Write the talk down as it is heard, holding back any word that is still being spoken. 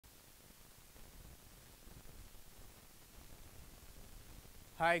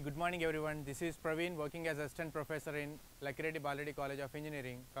Hi, good morning everyone. This is Praveen working as assistant professor in Lakireddy Bali College of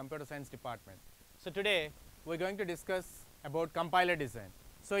Engineering, Computer Science Department. So today we are going to discuss about compiler design.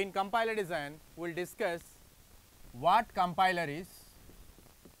 So in compiler design we will discuss what compiler is,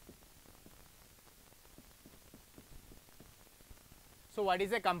 so what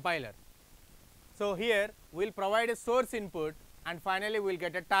is a compiler. So here we will provide a source input and finally we will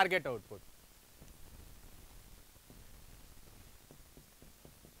get a target output.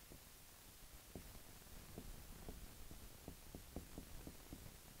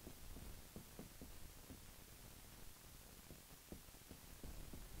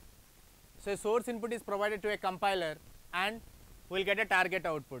 So source input is provided to a compiler and we will get a target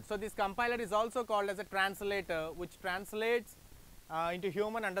output. So this compiler is also called as a translator, which translates into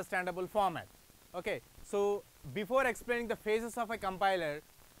human understandable format. Okay. So before explaining the phases of a compiler,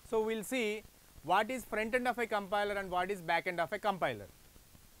 so we will see what is front end of a compiler and what is back end of a compiler.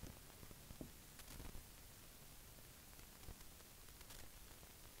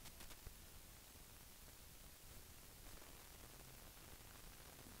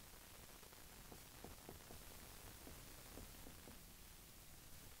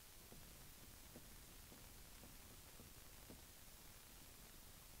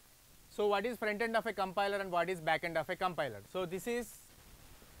 So what is front end of a compiler and what is back end of a compiler? So this is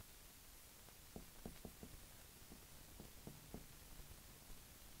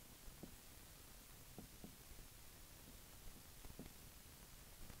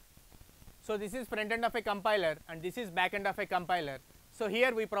front end of a compiler and this is back end of a compiler. So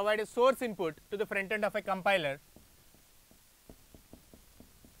here we provide a source input to the front end of a compiler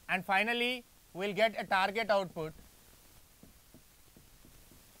and finally we will get a target output.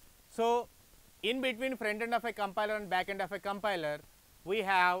 So in between front end of a compiler and back end of a compiler we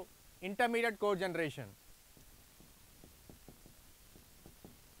have intermediate code generation.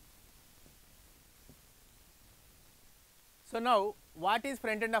 So now what is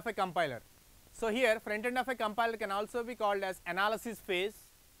front end of a compiler? So here front end of a compiler can also be called as analysis phase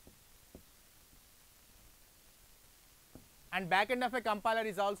and back end of a compiler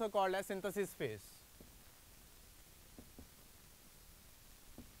is also called as synthesis phase.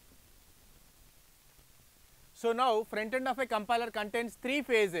 So now front end of a compiler contains three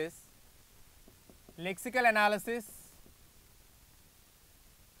phases: lexical analysis,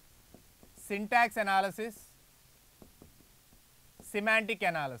 syntax analysis, semantic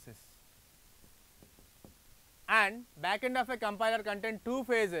analysis. And back end of a compiler contains two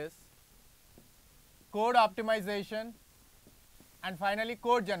phases: code optimization and finally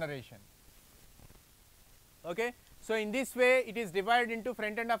code generation. Okay. So in this way it is divided into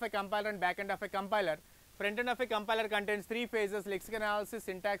front end of a compiler and back end of a compiler. Front end of a compiler contains three phases: lexical analysis,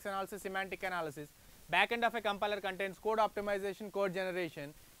 syntax analysis, semantic analysis. Back end of a compiler contains code optimization, code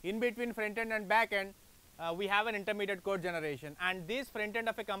generation. In between front end and back end we have an intermediate code generation, and this front end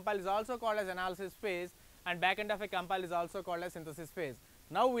of a compiler is also called as analysis phase and back end of a compiler is also called as synthesis phase.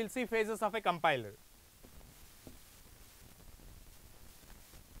 Now we will see phases of a compiler.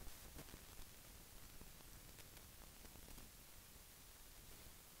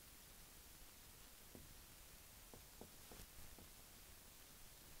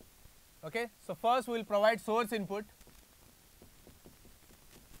 Okay. So first we will provide source input.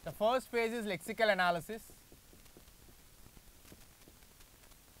 The first phase is lexical analysis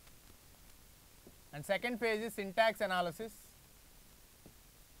and second phase is syntax analysis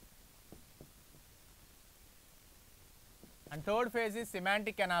and third phase is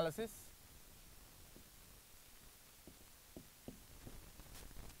semantic analysis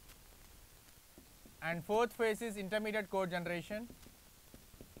and fourth phase is intermediate code generation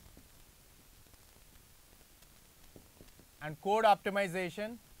and code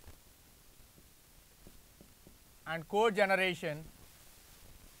optimization and code generation,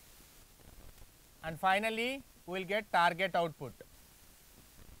 and finally we will get target output.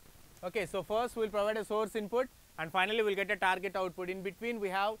 Okay. So first we will provide a source input and finally we will get a target output. In between we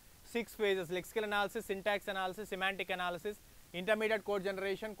have six phases: lexical analysis, syntax analysis, semantic analysis, intermediate code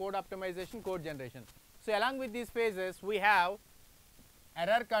generation, code optimization, code generation. So along with these phases we have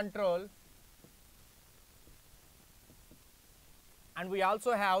error control and we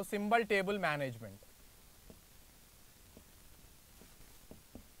also have symbol table management.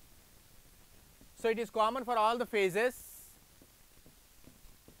 So it is common for all the phases.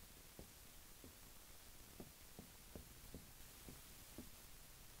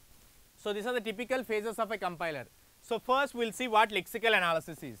 So these are the typical phases of a compiler. So first we will see what lexical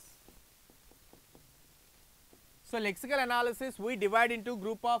analysis is. So lexical analysis we divide into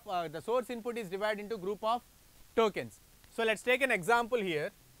group of the source input is divided into group of tokens. So let's take an example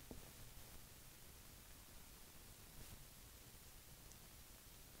here.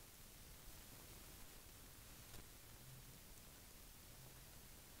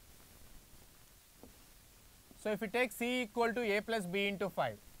 So if we take C equal to A plus B into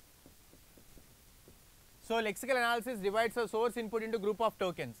 5. So lexical analysis divides the source input into group of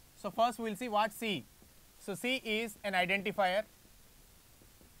tokens. So first we will see what C. So C is an identifier,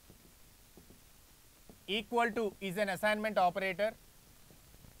 equal to is an assignment operator,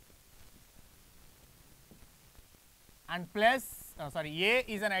 and plus A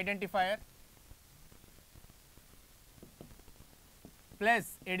is an identifier,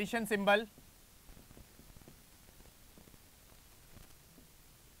 plus addition symbol,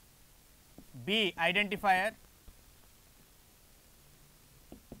 B identifier,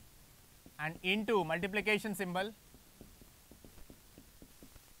 and into multiplication symbol,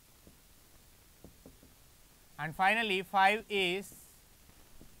 and finally 5 is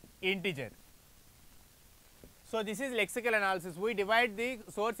integer. So this is lexical analysis. We divide the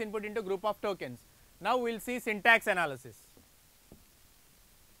source input into group of tokens. Now we will see syntax analysis.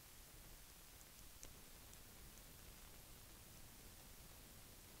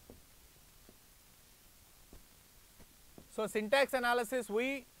 So syntax analysis,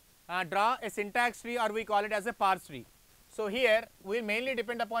 we draw a syntax tree, or we call it as a parse tree. So here we mainly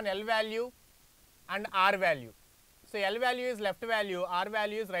depend upon L value and R value. So L value is left value, R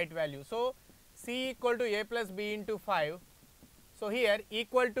value is right value. So C equal to A plus B into 5. So here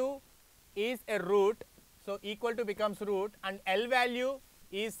equal to is a root, so equal to becomes root, and L value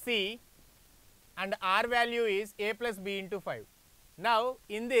is C and R value is A plus B into 5. Now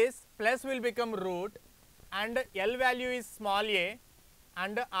in this, plus will become root and L value is small a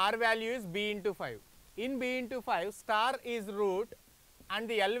and R value is B into 5. In B into 5, star is root and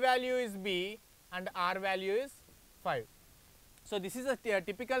the L value is B and R value is 5. So this is a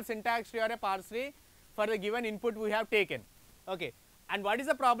typical syntax tree or a parse tree for the given input we have taken. Okay. And what is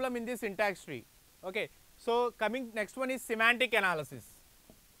the problem in this syntax tree? Okay. So coming next one is semantic analysis.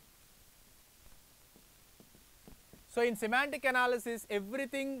 So in semantic analysis,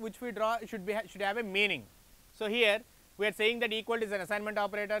 everything which we draw should have a meaning. So here we are saying that equal is an assignment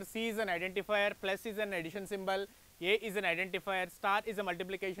operator, C is an identifier, plus is an addition symbol, A is an identifier, star is a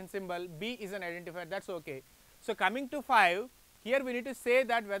multiplication symbol, B is an identifier, that's okay. So coming to 5, here we need to say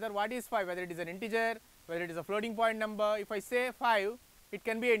that whether what is 5, whether it is an integer, whether it is a floating point number. If I say 5, it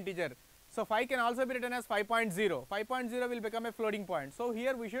can be integer. So 5 can also be written as 5.0. 5.0 will become a floating point. So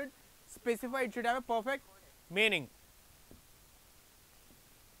here we should specify, it should have a perfect meaning.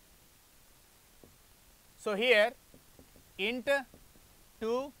 So here int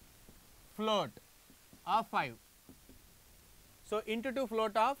to float of 5. So int to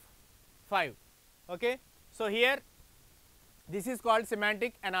float of 5. Okay. So here this is called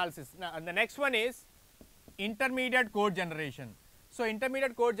semantic analysis. Now the next one is intermediate code generation. So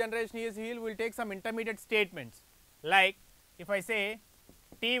intermediate code generation is here we will take some intermediate statements, like if I say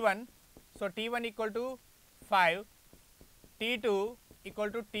T1, so T1 equal to 5, T2 equal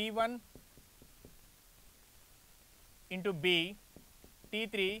to T1 into B,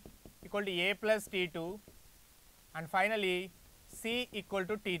 T3 equal to A plus T2, and finally C equal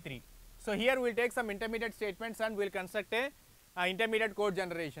to T3. So here we will take some intermediate statements and we will construct a intermediate code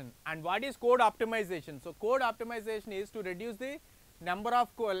generation. And what is code optimization? So code optimization is to reduce the number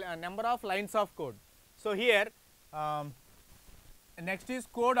of lines of code. So here next is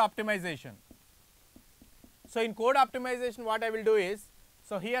code optimization. So in code optimization what I will do is,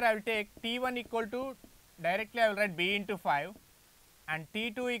 so here I will take T1 equal to, directly I will write B into 5, and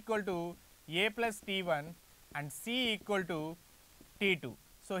T2 equal to A plus T1 and C equal to T2.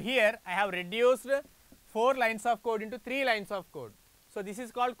 So here I have reduced 4 lines of code into 3 lines of code. So this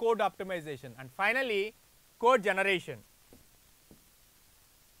is called code optimization. And finally code generation.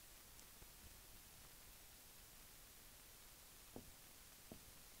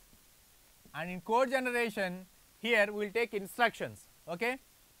 And in code generation, here we will take instructions. Okay.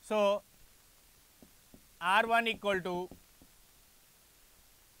 So R1 equal to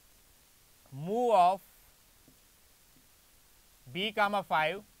move of B comma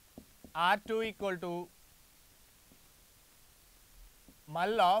 5, R2 equal to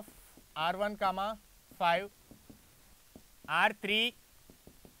mul of R1 comma 5, R3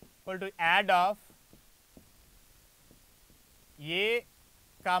 equal to add of A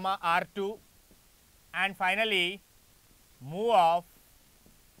comma R2, and finally move of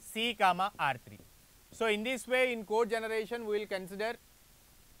C comma R3. So in this way, in code generation we will consider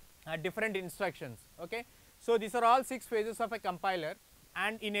different instructions. Okay. So these are all 6 phases of a compiler,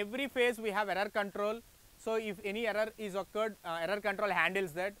 and in every phase we have error control. So if any error is occurred, error control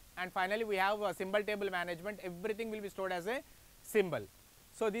handles that. And finally we have symbol table management, everything will be stored as a symbol.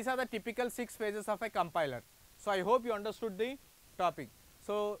 So these are the typical 6 phases of a compiler. So I hope you understood the topic.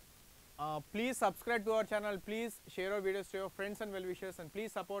 So please subscribe to our channel, please share our videos to your friends and well-wishers, and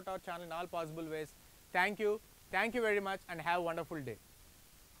please support our channel in all possible ways. Thank you very much, and have a wonderful day.